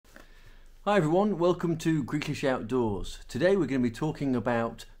Hi everyone, welcome to Greeklish Outdoors. Today we're going to be talking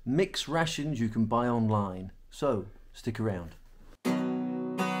about mixed rations you can buy online. So, stick around.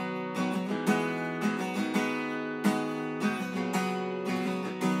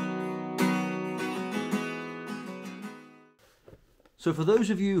 So for those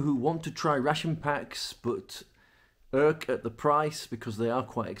of you who want to try ration packs but irk at the price because they are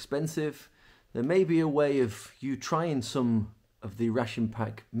quite expensive, there may be a way of you trying some of the ration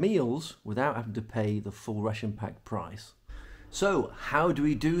pack meals without having to pay the full ration pack price. So how do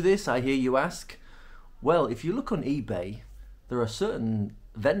we do this, I hear you ask? Well, if you look on eBay, there are certain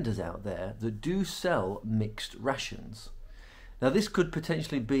vendors out there that do sell mixed rations. Now this could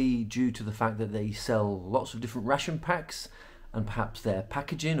potentially be due to the fact that they sell lots of different ration packs and perhaps their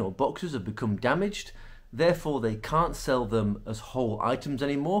packaging or boxes have become damaged. Therefore they can't sell them as whole items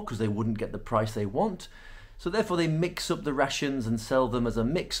anymore because they wouldn't get the price they want. So therefore they mix up the rations and sell them as a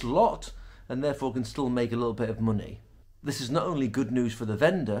mixed lot and therefore can still make a little bit of money. This is not only good news for the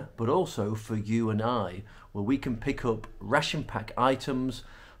vendor but also for you and I, where we can pick up ration pack items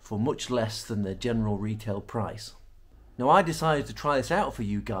for much less than their general retail price. Now I decided to try this out for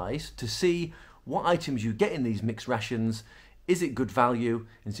you guys to see what items you get in these mixed rations. Is it good value?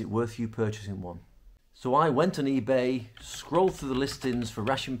 Is it worth you purchasing one? So I went on eBay, scrolled through the listings for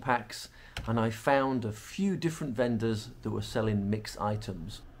ration packs, and I found a few different vendors that were selling mixed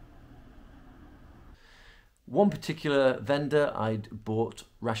items. One particular vendor I'd bought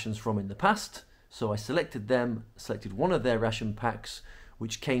rations from in the past, so I selected them, selected one of their ration packs,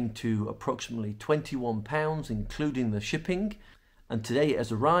 which came to approximately £21 including the shipping, and today it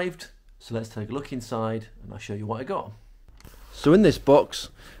has arrived, so let's take a look inside and I'll show you what I got. So in this box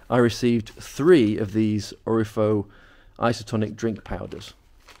I received 3 of these Orifo isotonic drink powders.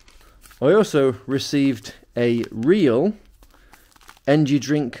 I also received a real energy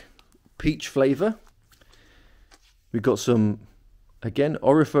drink peach flavour. We've got some, again,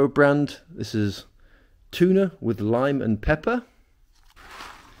 Orifo brand. This is tuna with lime and pepper.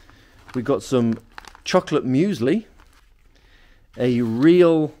 We've got some chocolate muesli, a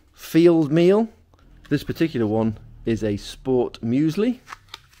real field meal. This particular one is a sport muesli.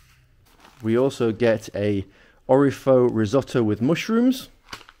 We also get a Orifo risotto with mushrooms.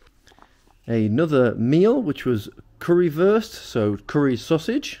 Another meal which was currywurst, so curry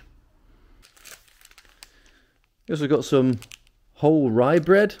sausage. We also got some whole rye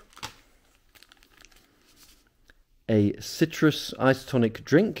bread, a citrus isotonic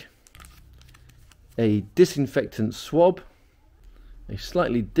drink, a disinfectant swab, a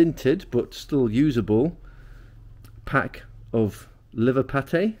slightly dinted but still usable pack of liver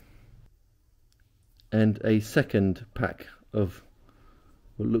pate, and a second pack of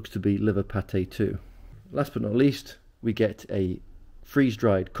what looks to be liver pate too. Last but not least, we get a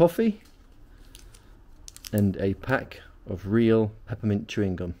freeze-dried coffee and a pack of real peppermint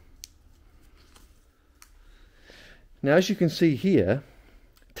chewing gum. Now as you can see here,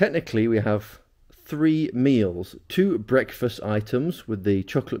 technically we have 3 meals, 2 breakfast items with the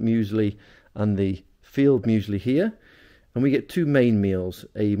chocolate muesli and the field muesli here, and we get 2 main meals,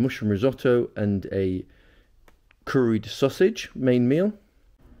 a mushroom risotto and a curried sausage main meal.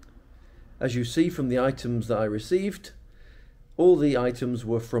 As you see from the items that I received, all the items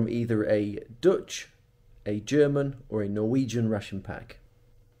were from either a Dutch, a German or a Norwegian ration pack.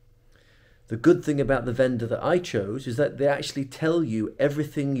 The good thing about the vendor that I chose is that they actually tell you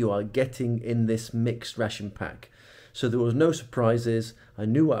everything you are getting in this mixed ration pack. So there was no surprises, I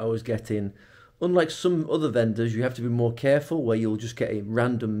knew what I was getting. Unlike some other vendors, you have to be more careful where you'll just get a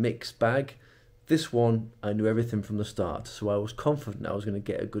random mixed bag. This one, I knew everything from the start, so I was confident I was going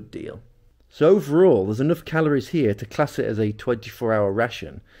to get a good deal. So overall, there's enough calories here to class it as a 24-hour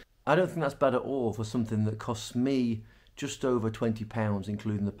ration. I don't think that's bad at all for something that costs me just over £20,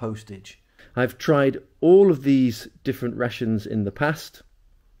 including the postage. I've tried all of these different rations in the past,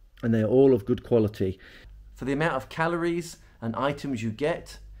 and they are all of good quality. For the amount of calories and items you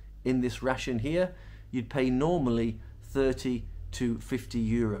get in this ration here, you'd pay normally 30 to 50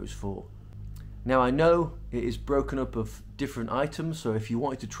 euros for. Now I know it is broken up of different items, so if you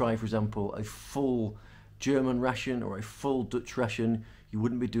wanted to try, for example, a full German ration or a full Dutch ration, you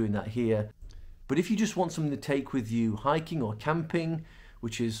wouldn't be doing that here. But if you just want something to take with you hiking or camping,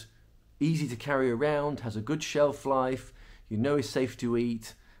 which is easy to carry around, has a good shelf life, you know is safe to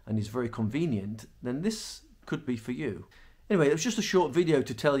eat and is very convenient, then this could be for you. Anyway, it was just a short video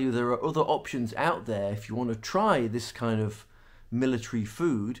to tell you there are other options out there if you want to try this kind of military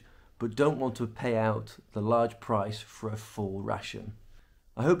food but don't want to pay out the large price for a full ration.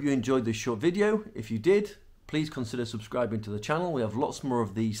 I hope you enjoyed this short video. If you did, please consider subscribing to the channel. We have lots more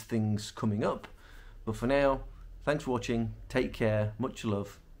of these things coming up. But for now, thanks for watching, take care, much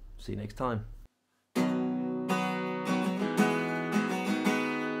love, see you next time.